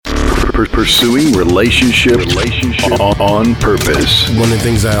Pursuing relationship on purpose. One of the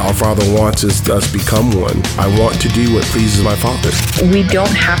things that our Father wants is us become one. I want to do what pleases my Father. We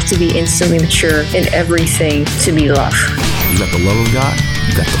don't have to be instantly mature in everything to be love. You got the love of God,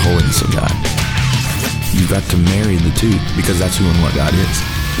 you got the holiness of God. You got to marry the two because that's who and what God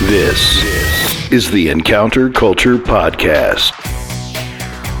is. This is the Encounter Culture Podcast.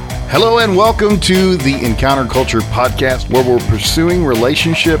 Hello and welcome to the Encounter Culture Podcast, where we're pursuing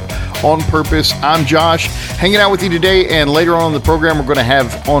relationship on purpose. I'm Josh, hanging out with you today, and later on in the program, we're going to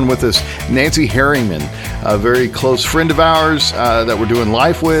have on with us Nancy Harryman, a very close friend of ours that we're doing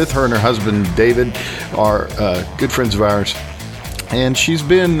life with. Her and her husband, David, are good friends of ours. And she's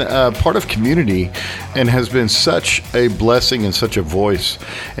been part of community and has been such a blessing and such a voice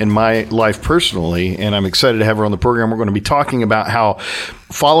in my life personally. And I'm excited to have her on the program. We're going to be talking about how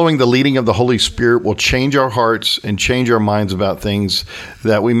following the leading of the Holy Spirit will change our hearts and change our minds about things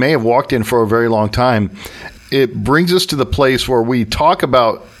that we may have walked in for a very long time. It brings us to the place where we talk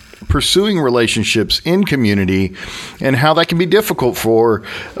about pursuing relationships in community and how that can be difficult for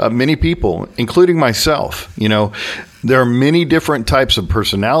many people, including myself. You know, there are many different types of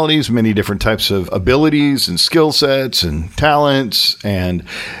personalities, many different types of abilities and skill sets and talents, and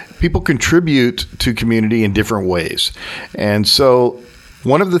people contribute to community in different ways. And so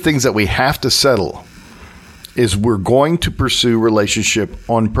one of the things that we have to settle is we're going to pursue relationship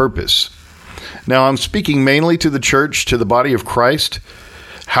on purpose. Now, I'm speaking mainly to the church, to the body of Christ,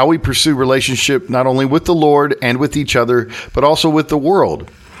 how we pursue relationship not only with the Lord and with each other, but also with the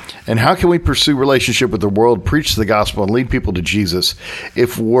world. And how can we pursue relationship with the world, preach the gospel, and lead people to Jesus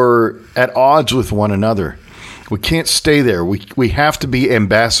if we're at odds with one another? We can't stay there. We have to be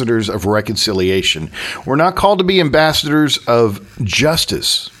ambassadors of reconciliation. We're not called to be ambassadors of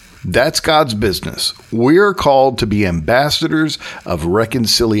justice. That's God's business. We're called to be ambassadors of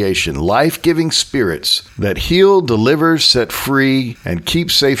reconciliation, life-giving spirits that heal, deliver, set free, and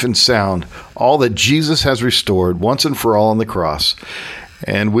keep safe and sound all that Jesus has restored once and for all on the cross.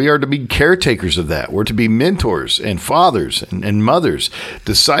 And we are to be caretakers of that. We're to be mentors and fathers and mothers,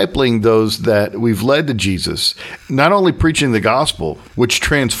 discipling those that we've led to Jesus, not only preaching the gospel, which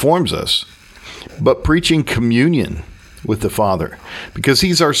transforms us, but preaching communion with the Father, because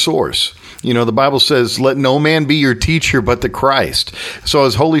he's our source. You know, the Bible says, let no man be your teacher but the Christ. So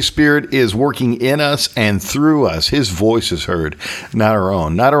as Holy Spirit is working in us and through us, his voice is heard, not our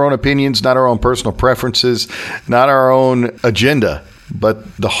own. Not our own opinions, not our own personal preferences, not our own agenda,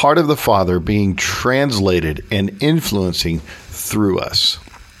 but the heart of the Father being translated and influencing through us.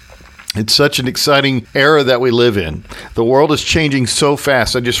 It's such an exciting era that we live in. The world is changing so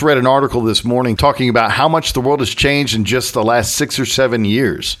fast. I just read an article this morning talking about how much the world has changed in just the last 6 or 7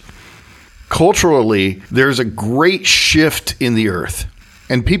 years. Culturally, there's a great shift in the earth,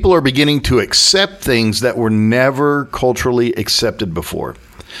 and people are beginning to accept things that were never culturally accepted before.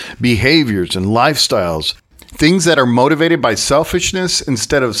 Behaviors and lifestyles, things that are motivated by selfishness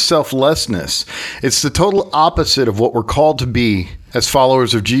instead of selflessness. It's the total opposite of what we're called to be as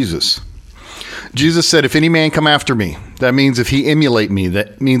followers of Jesus. Jesus said, if any man come after me, that means if he emulate me,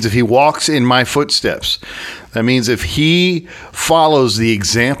 that means if he walks in my footsteps, that means if he follows the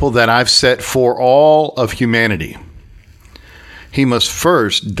example that I've set for all of humanity, he must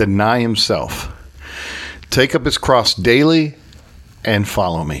first deny himself, take up his cross daily, and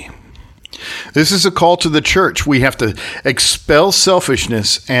follow me. This is a call to the church. We have to expel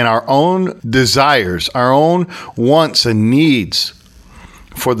selfishness and our own desires, our own wants and needs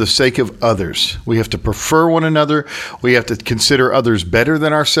for the sake of others. We have to prefer one another. We have to consider others better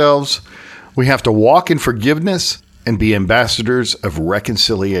than ourselves. We have to walk in forgiveness and be ambassadors of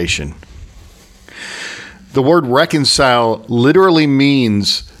reconciliation. The word reconcile literally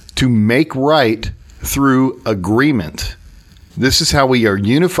means to make right through agreement. This is how we are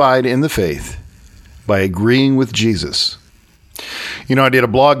unified in the faith, by agreeing with Jesus. You know, I did a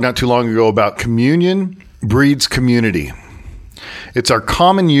blog not too long ago about communion breeds community. It's our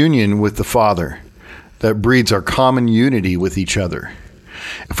common union with the Father that breeds our common unity with each other.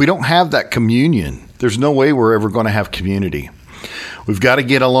 If we don't have that communion, there's no way we're ever going to have community. We've got to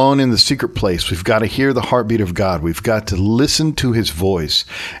get alone in the secret place. We've got to hear the heartbeat of God. We've got to listen to his voice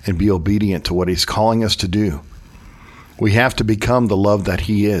and be obedient to what he's calling us to do. We have to become the love that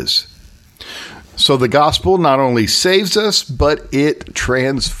he is. So the gospel not only saves us, but it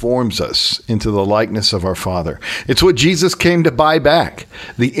transforms us into the likeness of our Father. It's what Jesus came to buy back,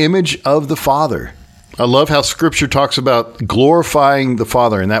 the image of the Father. I love how Scripture talks about glorifying the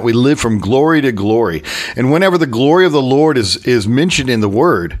Father and that we live from glory to glory. And whenever the glory of the Lord is mentioned in the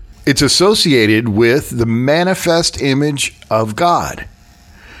Word, it's associated with the manifest image of God.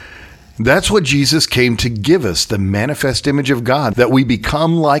 That's what Jesus came to give us, the manifest image of God, that we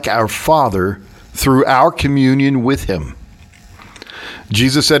become like our Father through our communion with him.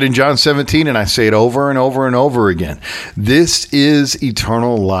 Jesus said in John 17, and I say it over and over and over again, this is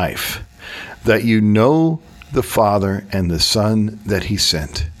eternal life, that you know the Father and the Son that he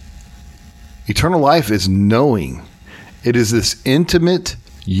sent. Eternal life is knowing. It is this intimate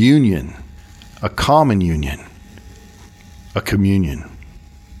union, a common union, a communion.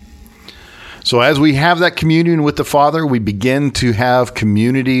 So as we have that communion with the Father, we begin to have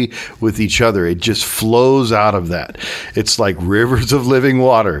community with each other. It just flows out of that. It's like rivers of living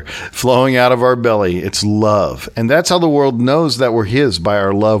water flowing out of our belly. It's love. And that's how the world knows that we're his, by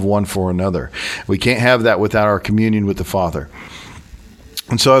our love one for another. We can't have that without our communion with the Father.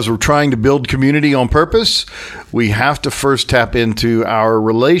 And so as we're trying to build community on purpose, we have to first tap into our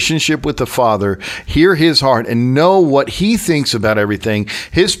relationship with the Father, hear his heart, and know what he thinks about everything,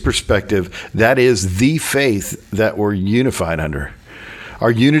 his perspective. That is the faith that we're unified under.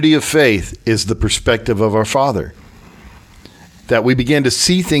 Our unity of faith is the perspective of our Father. That we begin to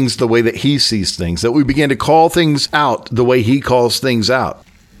see things the way that he sees things, that we begin to call things out the way he calls things out.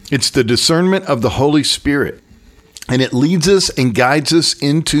 It's the discernment of the Holy Spirit. And it leads us and guides us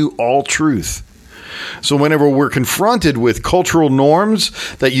into all truth. So whenever we're confronted with cultural norms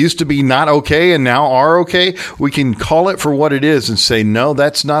that used to be not okay and now are okay, we can call it for what it is and say, no,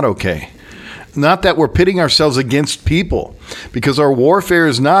 that's not okay. Not that we're pitting ourselves against people, because our warfare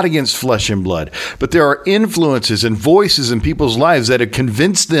is not against flesh and blood, but there are influences and voices in people's lives that have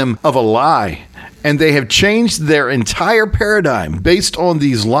convinced them of a lie, and they have changed their entire paradigm based on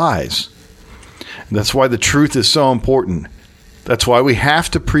these lies. That's why the truth is so important. That's why we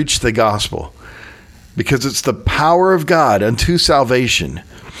have to preach the gospel, because it's the power of God unto salvation.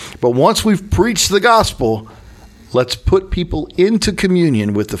 But once we've preached the gospel, let's put people into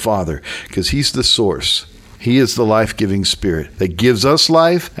communion with the Father, because he's the source. He is the life-giving Spirit that gives us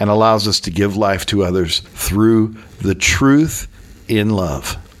life and allows us to give life to others through the truth in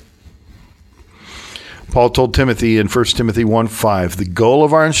love. Paul told Timothy in 1 Timothy 1:5, the goal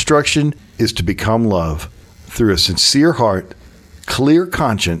of our instruction is to become love through a sincere heart, clear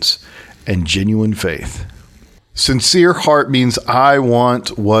conscience, and genuine faith. Sincere heart means I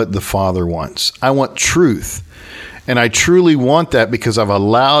want what the Father wants. I want truth. And I truly want that because I've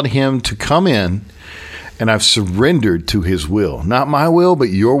allowed him to come in and I've surrendered to his will. Not my will, but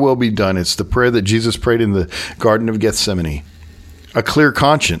your will be done. It's the prayer that Jesus prayed in the Garden of Gethsemane. A clear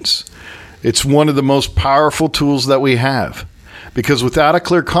conscience. It's one of the most powerful tools that we have, because without a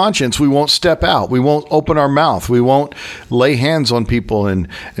clear conscience, we won't step out. We won't open our mouth. We won't lay hands on people and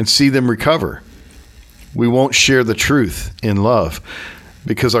see them recover. We won't share the truth in love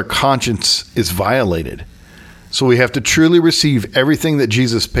because our conscience is violated. So we have to truly receive everything that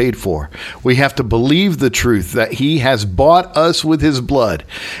Jesus paid for. We have to believe the truth that he has bought us with his blood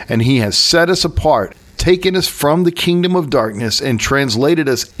and he has set us apart, taken us from the kingdom of darkness and translated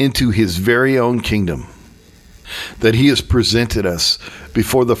us into his very own kingdom. That he has presented us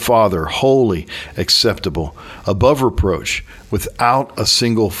before the Father, holy, acceptable, above reproach, without a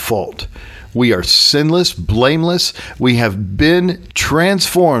single fault. We are sinless, blameless. We have been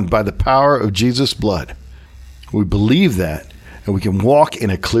transformed by the power of Jesus' blood. We believe that, and we can walk in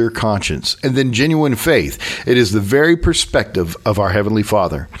a clear conscience. And then genuine faith. It is the very perspective of our Heavenly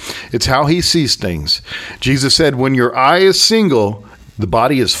Father. It's how he sees things. Jesus said, when your eye is single, the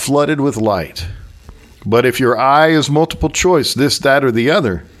body is flooded with light. But if your eye is multiple choice, this, that, or the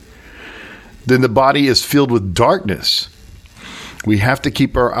other, then the body is filled with darkness. We have to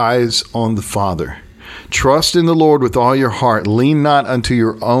keep our eyes on the Father. Trust in the Lord with all your heart. Lean not unto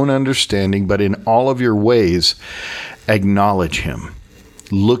your own understanding, but in all of your ways acknowledge him.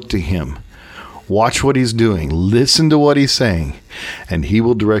 Look to him. Watch what he's doing. Listen to what he's saying, and he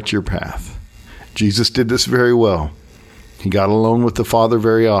will direct your path. Jesus did this very well. He got alone with the Father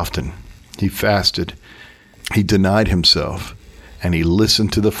very often. He fasted. He denied himself, and he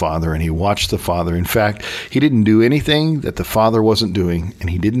listened to the Father, and he watched the Father. In fact, he didn't do anything that the Father wasn't doing, and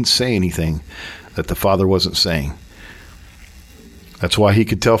he didn't say anything that the Father wasn't saying. That's why he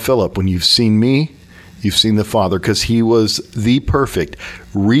could tell Philip, when you've seen me, you've seen the Father, because he was the perfect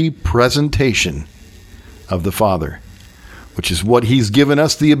representation of the Father, which is what he's given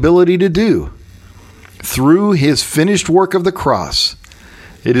us the ability to do through his finished work of the cross.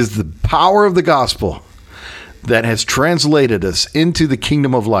 It is the power of the gospel that has translated us into the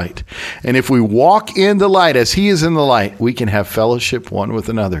kingdom of light. And if we walk in the light as he is in the light, we can have fellowship one with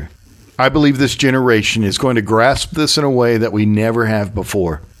another. I believe this generation is going to grasp this in a way that we never have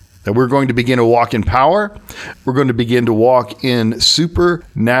before. that we're going to begin to walk in power. We're going to begin to walk in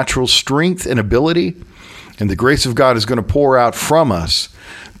supernatural strength and ability. And the grace of God is going to pour out from us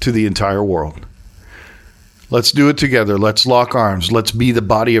to the entire world. Let's do it together. Let's lock arms. Let's be the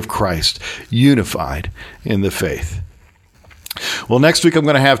body of Christ, unified in the faith. Well, next week I'm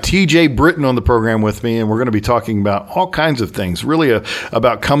going to have TJ Britton on the program with me, and we're going to be talking about all kinds of things, really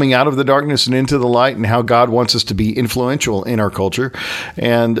about coming out of the darkness and into the light and how God wants us to be influential in our culture.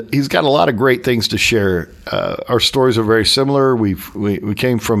 And he's got a lot of great things to share. Our stories are very similar. We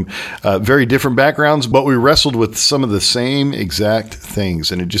came from very different backgrounds, but we wrestled with some of the same exact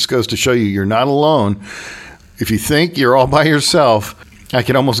things. And it just goes to show you, you're not alone. If you think you're all by yourself, I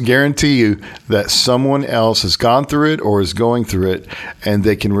can almost guarantee you that someone else has gone through it or is going through it, and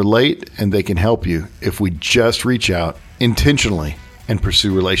they can relate and they can help you if we just reach out intentionally and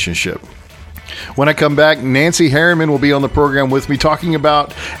pursue relationship. When I come back, Nancy Harryman will be on the program with me talking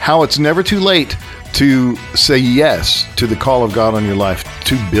about how it's never too late to say yes to the call of God on your life,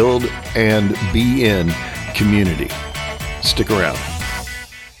 to build and be in community. Stick around.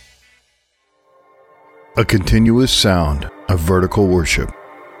 A continuous sound of vertical worship,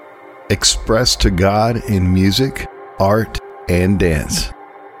 expressed to God in music, art, and dance.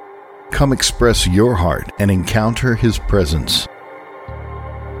 Come express your heart and encounter His presence.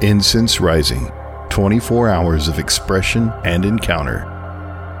 Incense Rising, 24 hours of expression and encounter.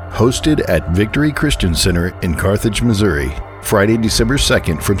 Hosted at Victory Christian Center in Carthage, Missouri, Friday, December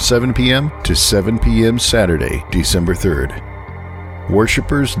 2nd from 7 p.m. to 7 p.m. Saturday, December 3rd.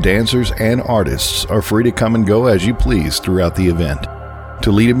 Worshippers, dancers, and artists are free to come and go as you please throughout the event.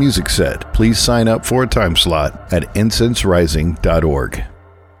 To lead a music set, please sign up for a time slot at incenserising.org.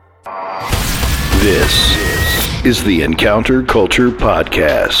 This is the Encounter Culture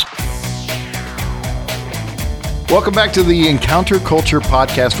Podcast. Welcome back to the Encounter Culture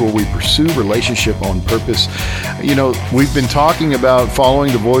Podcast, where we pursue relationship on purpose. You know, we've been talking about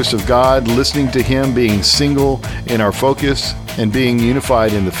following the voice of God, listening to Him, being single in our focus, and being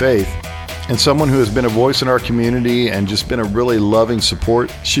unified in the faith. And someone who has been a voice in our community and just been a really loving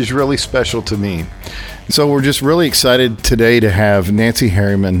support, she's really special to me. So we're just really excited today to have Nancy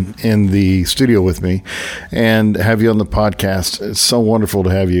Harryman in the studio with me and have you on the podcast. It's so wonderful to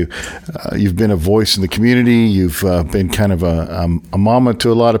have you. You've been a voice in the community. You've been kind of a mama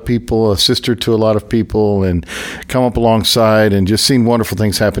to a lot of people, a sister to a lot of people, and come up alongside and just seen wonderful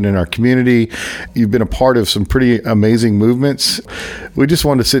things happen in our community. You've been a part of some pretty amazing movements. We just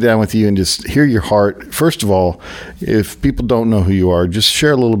wanted to sit down with you and just hear your heart. First of all, if people don't know who you are, just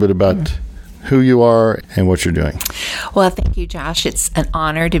share a little bit about who you are and what you're doing. Well, thank you, Josh. It's an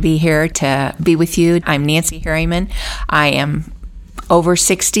honor to be here to be with you. I'm Nancy Harryman. I am over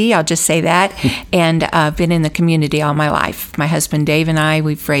 60, I'll just say that, and I've been in the community all my life. My husband Dave and I,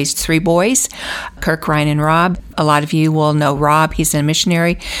 we've raised 3 boys, Kirk, Ryan, and Rob. A lot of you will know Rob. He's a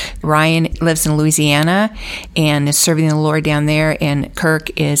missionary. Ryan lives in Louisiana and is serving the Lord down there, and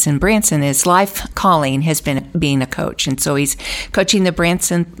Kirk is in Branson. His life calling has been being a coach, and so he's coaching the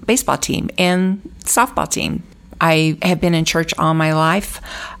Branson baseball team and softball team. I have been in church all my life.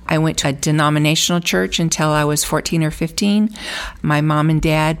 I went to a denominational church until I was 14 or 15. My mom and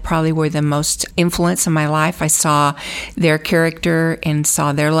dad probably were the most influence in my life. I saw their character and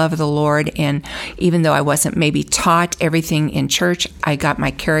saw their love of the Lord. And even though I wasn't maybe taught everything in church, I got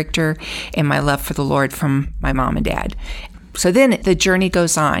my character and my love for the Lord from my mom and dad. So then the journey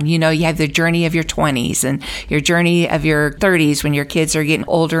goes on. You know, you have the journey of your 20s and your journey of your 30s when your kids are getting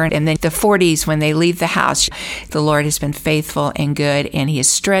older, and then the 40s when they leave the house. The Lord has been faithful and good, and He has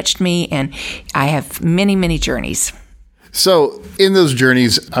stretched me, and I have many, many journeys. So in those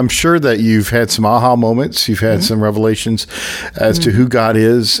journeys, I'm sure that you've had some aha moments. You've had some revelations as to who God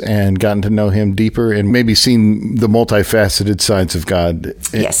is and gotten to know Him deeper, and maybe seen the multifaceted sides of God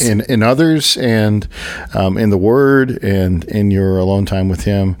in others and in the Word and in your alone time with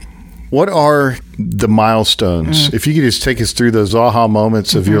Him. What are the milestones? If you could just take us through those aha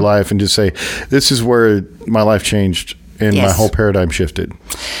moments of your life and just say, this is where my life changed and my whole paradigm shifted.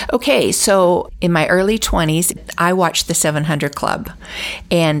 Okay, so in my early 20s, I watched the 700 Club,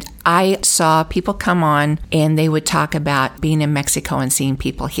 and I saw people come on and they would talk about being in Mexico and seeing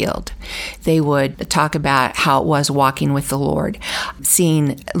people healed. They would talk about how it was walking with the Lord,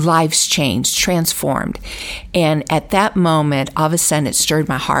 seeing lives changed, transformed. And at that moment, all of a sudden it stirred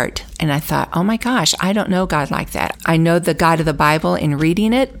my heart. And I thought, oh my gosh, I don't know God like that. I know the God of the Bible in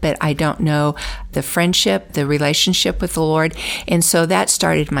reading it, but I don't know the friendship, the relationship with the Lord. And so that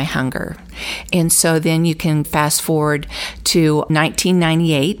started my hunger. And so then you can fast forward to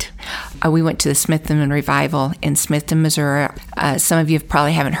 1998. We went to the Smithton Revival in Smithton, Missouri. Some of you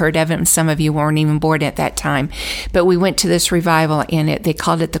probably haven't heard of it, and some of you weren't even born at that time. But we went to this revival, and they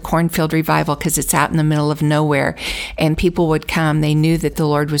called it the Cornfield Revival because it's out in the middle of nowhere. And people would come. They knew that the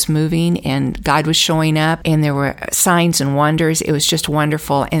Lord was moving, and God was showing up, and there were signs and wonders. It was just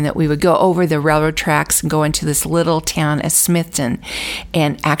wonderful. And that we would go over the railroad tracks and go into this little town of Smithton.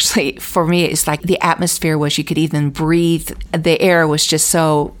 And actually, for me, it's like the atmosphere was you could even breathe. The air was just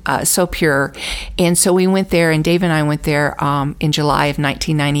so pure. And so we went there, and Dave and I went there in July of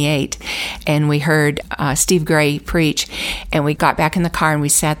 1998, and we heard Steve Gray preach, and we got back in the car and we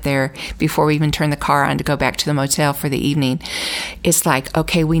sat there before we even turned the car on to go back to the motel for the evening. It's like,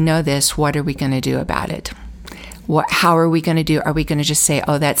 okay, we know this. What are we going to do about it? How are we going to do? Are we going to just say,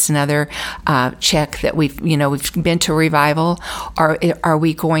 oh, that's another check that we've been to revival? Or are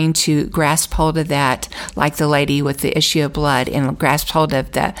we going to grasp hold of that, like the lady with the issue of blood, and grasp hold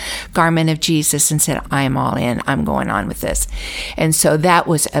of the garment of Jesus and said, I am all in. I'm going on with this. And so that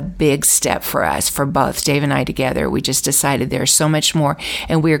was a big step for us, for both Dave and I together. We just decided there's so much more,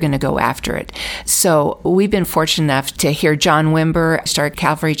 and we're going to go after it. So we've been fortunate enough to hear John Wimber start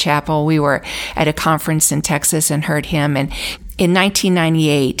Calvary Chapel. We were at a conference in Texas and heard him. And in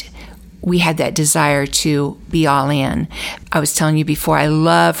 1998, we had that desire to be all in. I was telling you before, I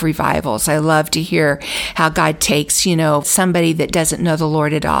love revivals. I love to hear how God takes, somebody that doesn't know the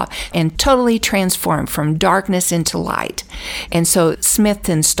Lord at all and totally transform from darkness into light. And so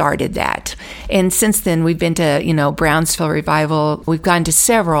Smithton started that. And since then, we've been to, Brownsville Revival. We've gone to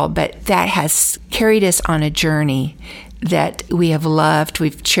several, but that has carried us on a journey that we have loved,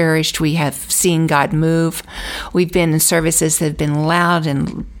 we've cherished, we have seen God move. We've been in services that have been loud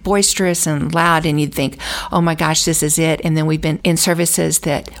and boisterous and loud, and you'd think, oh my gosh, this is it. And then we've been in services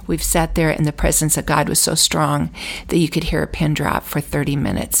that we've sat there and the presence of God was so strong that you could hear a pin drop for 30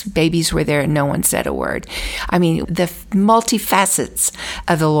 minutes. Babies were there and no one said a word. I mean, the multifacets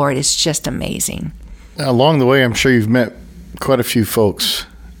of the Lord is just amazing. Along the way, I'm sure you've met quite a few folks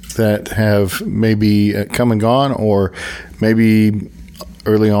that have maybe come and gone, or maybe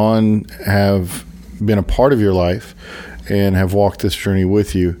early on have been a part of your life and have walked this journey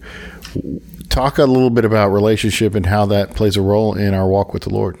with you. Talk a little bit about relationship and how that plays a role in our walk with the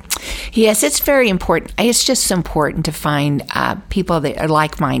Lord. Yes, it's very important. It's just important to find people that are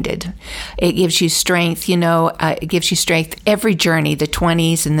like-minded. It gives you strength, it gives you strength every journey, the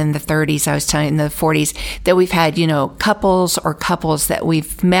 20s and then the 30s, I was telling you, in the 40s, that we've had, couples that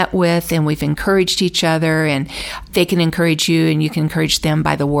we've met with and we've encouraged each other, and they can encourage you and you can encourage them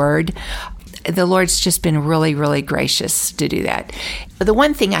by the word. The Lord's just been really, really gracious to do that. The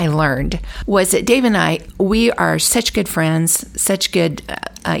one thing I learned was that Dave and I, we are such good friends, such good,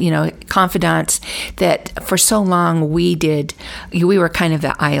 confidants, that for so long we were kind of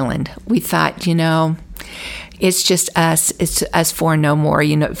the island. We thought, it's just us. It's us four, no more.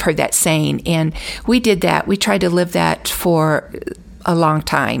 I've heard that saying. And we did that. We tried to live that for a long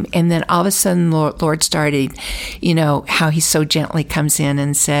time. And then all of a sudden, Lord started, how he so gently comes in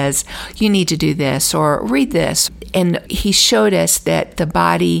and says, you need to do this or read this. And he showed us that the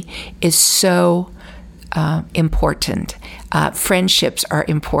body is so important. Friendships are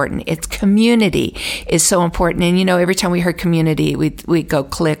important. It's community is so important. And, every time we heard community, we'd go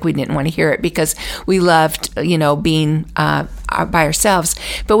click. We didn't want to hear it because we loved, being by ourselves,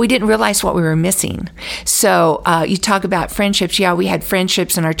 but we didn't realize what we were missing. So you talk about friendships. Yeah, we had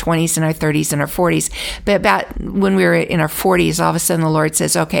friendships in our 20s and our 30s and our 40s, but about when we were in our 40s, all of a sudden the Lord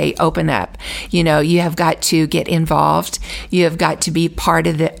says, okay, open up. You have got to get involved. You have got to be part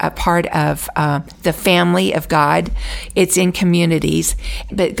of the family of God. It's in communities,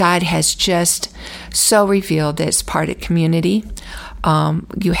 but God has just so revealed that it's part of community.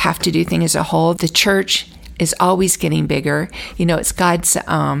 You have to do things as a whole. The church is always getting bigger. It's God's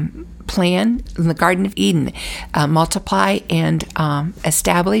plan in the Garden of Eden. Multiply and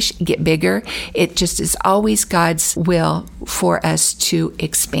establish, get bigger. It just is always God's will for us to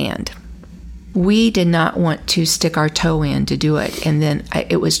expand. We did not want to stick our toe in to do it. And then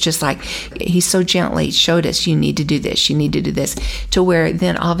it was just like, he so gently showed us, you need to do this, you need to do this, to where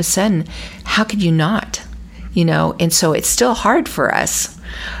then all of a sudden, how could you not? And so it's still hard for us,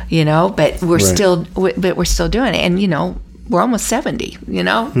 but we're still doing it. And, we're almost 70,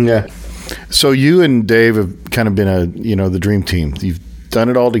 Yeah. So you and Dave have kind of been the dream team. You've done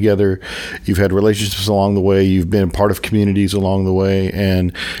it all together. You've had relationships along the way. You've been part of communities along the way,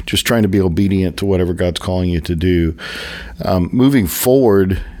 and just trying to be obedient to whatever God's calling you to do. Moving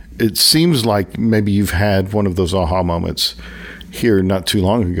forward, it seems like maybe you've had one of those aha moments here not too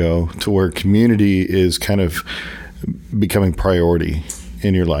long ago, to where community is kind of becoming priority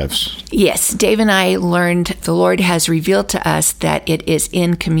in your lives? Yes, Dave and I learned the Lord has revealed to us that it is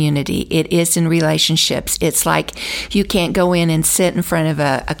in community. It is in relationships. It's like you can't go in and sit in front of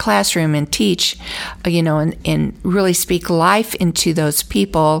a classroom and teach, and really speak life into those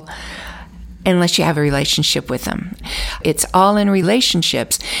people unless you have a relationship with them. It's all in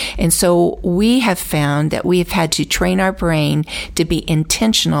relationships. And so we have found that we have had to train our brain to be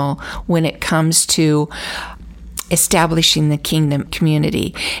intentional when it comes to establishing the kingdom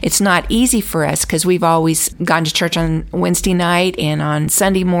community. It's not easy for us because we've always gone to church on Wednesday night and on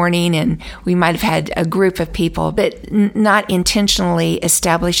Sunday morning, and we might have had a group of people, but not intentionally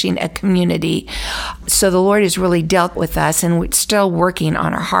establishing a community. So the Lord has really dealt with us, and we're still working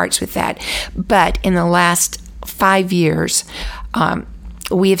on our hearts with that. But in the last 5 years,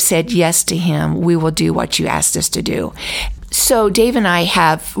 we have said yes to Him. We will do what you asked us to do. So Dave and I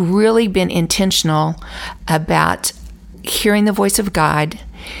have really been intentional about hearing the voice of God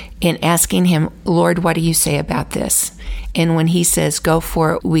and asking Him, Lord, what do you say about this? And when He says, go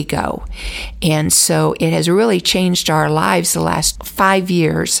for it, we go. And so it has really changed our lives the last 5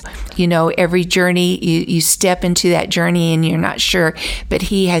 years. Every journey, you step into that journey and you're not sure, but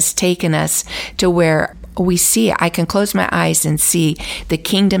He has taken us to where we see, I can close my eyes and see the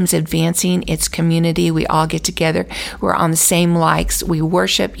kingdom's advancing, its community. We all get together. We're on the same likes. We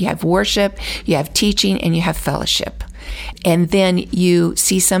worship. You have teaching, and you have fellowship. And then you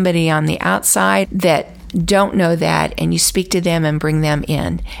see somebody on the outside that don't know that, and you speak to them and bring them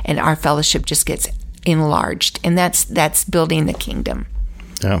in, and our fellowship just gets enlarged. And that's building the kingdom.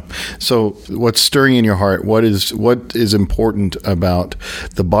 Yeah. So what's stirring in your heart? What is important about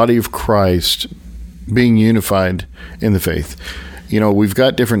the body of Christ being unified in the faith? We've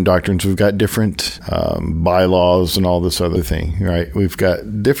got different doctrines, we've got different bylaws and all this other thing, right? We've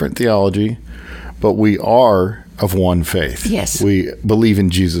got different theology, but we are of one faith. Yes. We believe in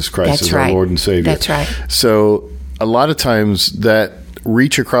Jesus Christ as our Lord and Savior. That's right. So a lot of times that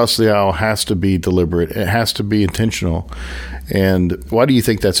reach across the aisle has to be deliberate. It has to be intentional. And why do you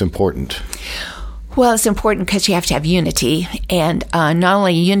think that's important? Well, it's important because you have to have unity, and not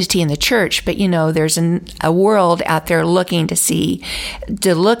only unity in the church, but there's a world out there looking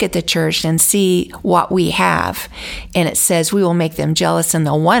to look at the church and see what we have, and it says we will make them jealous and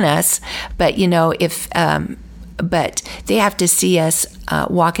they'll want us, but but they have to see us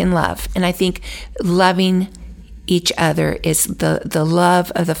walk in love, and I think loving each other is the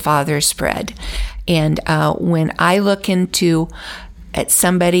love of the Father spread, and when I look at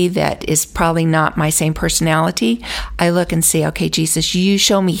somebody that is probably not my same personality, I look and say, okay, Jesus, you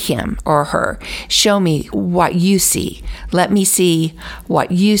show me him or her. Show me what you see. Let me see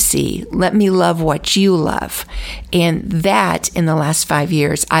what you see. Let me love what you love. And that, in the last 5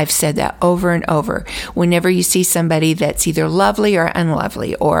 years, I've said that over and over. Whenever you see somebody that's either lovely or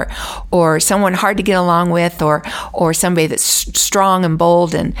unlovely, or someone hard to get along with, or somebody that's strong and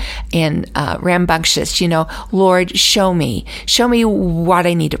bold and rambunctious, Lord, show me what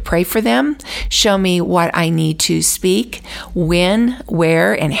I need to pray for them. Show me what I need to speak, when,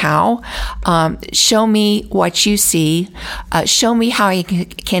 where, and how. Show me what you see. Show me how I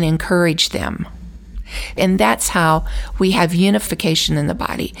can encourage them. And that's how we have unification in the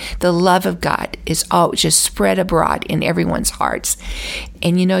body. The love of God is all just spread abroad in everyone's hearts.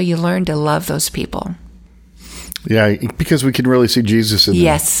 And you learn to love those people. Yeah, because we can really see Jesus in them.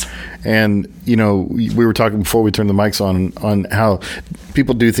 Yes. And, we were talking before we turned the mics on how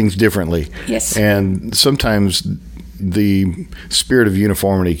people do things differently. Yes. And sometimes the spirit of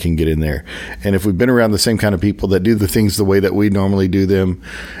uniformity can get in there. And if we've been around the same kind of people that do the things the way that we normally do them,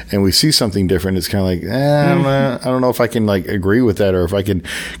 and we see something different, it's kind of like, I don't know if I can agree with that or if I can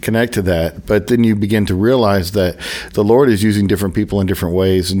connect to that. But then you begin to realize that the Lord is using different people in different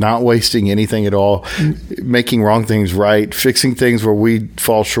ways, not wasting anything at all, making wrong things right, fixing things where we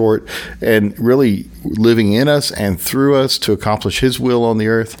fall short, and really living in us and through us to accomplish His will on the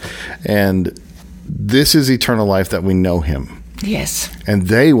earth. And this is eternal life, that we know Him. Yes. And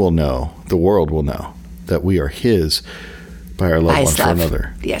they will know, the world will know, that we are His by our love one for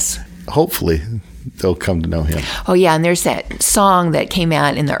another. Yes. Hopefully, they'll come to know Him. Oh, yeah. And there's that song that came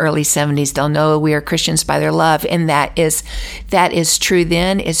out in the early 70s. They'll know we are Christians by their love. And that is true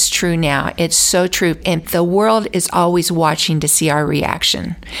then. It's true now. It's so true. And the world is always watching to see our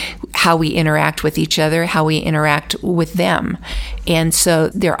reaction, how we interact with each other, how we interact with them. And so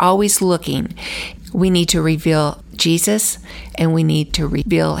they're always looking. We need to reveal Jesus, and we need to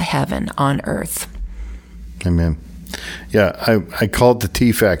reveal heaven on earth. Amen. Yeah, I call it the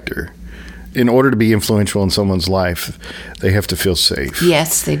T factor. In order to be influential in someone's life, they have to feel safe.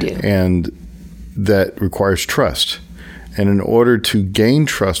 Yes, they do. And that requires trust. And in order to gain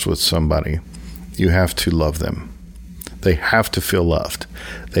trust with somebody, you have to love them. They have to feel loved.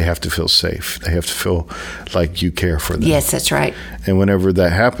 They have to feel safe. They have to feel like you care for them. Yes, that's right. And whenever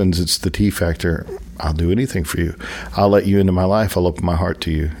that happens, it's the T factor. I'll do anything for you. I'll let you into my life. I'll open my heart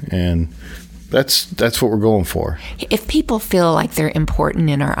to you. And that's what we're going for. If people feel like they're important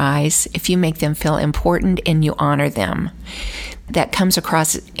in our eyes, if you make them feel important and you honor them, that comes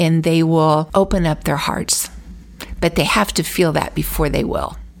across and they will open up their hearts. But they have to feel that before they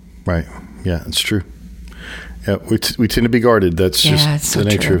will. Right. Yeah, it's true. Yeah, we tend to be guarded. That's just the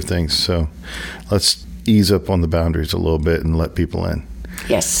nature of things. So let's ease up on the boundaries a little bit and let people in.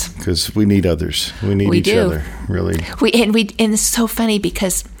 Yes. Because we need others. We need each other, really. And it's so funny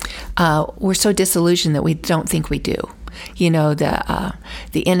because we're so disillusioned that we don't think we do. You know, the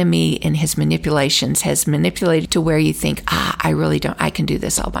enemy in his manipulations has manipulated to where you think, I can do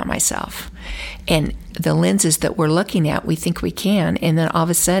this all by myself. And the lenses that we're looking at, we think we can. And then all of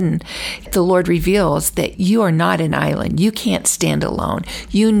a sudden, the Lord reveals that you are not an island. You can't stand alone.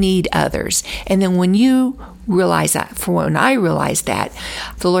 You need others. And then when you realize that, when I realized that,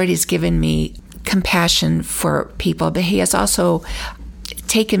 the Lord has given me compassion for people, but he has also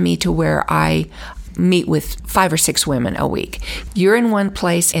taken me to where I meet with 5 or 6 women a week. You're in one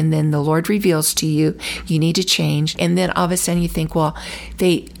place and then the Lord reveals to you, you need to change. And then all of a sudden you think, well,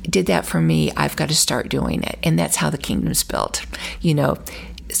 they did that for me. I've got to start doing it. And that's how the kingdom's built. You know,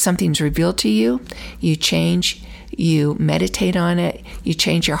 something's revealed to you, you change, you meditate on it, you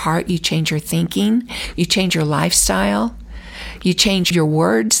change your heart, you change your thinking, you change your lifestyle, you change your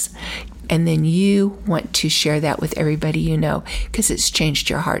words. And then you want to share that with everybody you know because it's changed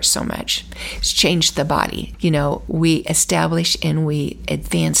your heart so much. It's changed the body. You know, we establish and we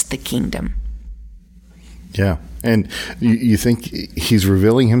advance the kingdom. Yeah. And you think he's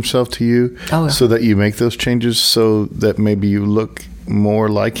revealing himself to you so that you make those changes so that maybe you look more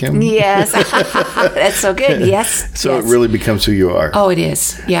like him? Yes. That's so good. Yes. So it really becomes who you are. Oh, it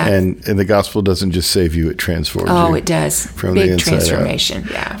is. Yeah. And the gospel doesn't just save you, it transforms you. Oh, it does. From Big the inside transformation.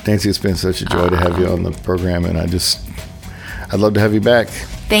 out. Yeah. Nancy, it's been such a joy to have you on the program, and I'd love to have you back.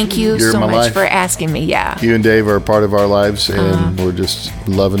 Thank you so much for asking me. Yeah. You and Dave are a part of our lives, and we're just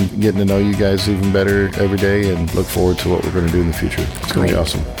loving getting to know you guys even better every day and look forward to what we're going to do in the future. It's going to be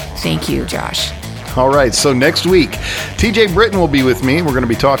awesome. Thank you, Josh. All right, so next week, TJ Britton will be with me. We're going to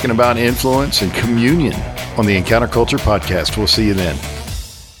be talking about influence and communion on the Encounter Culture Podcast. We'll see you then.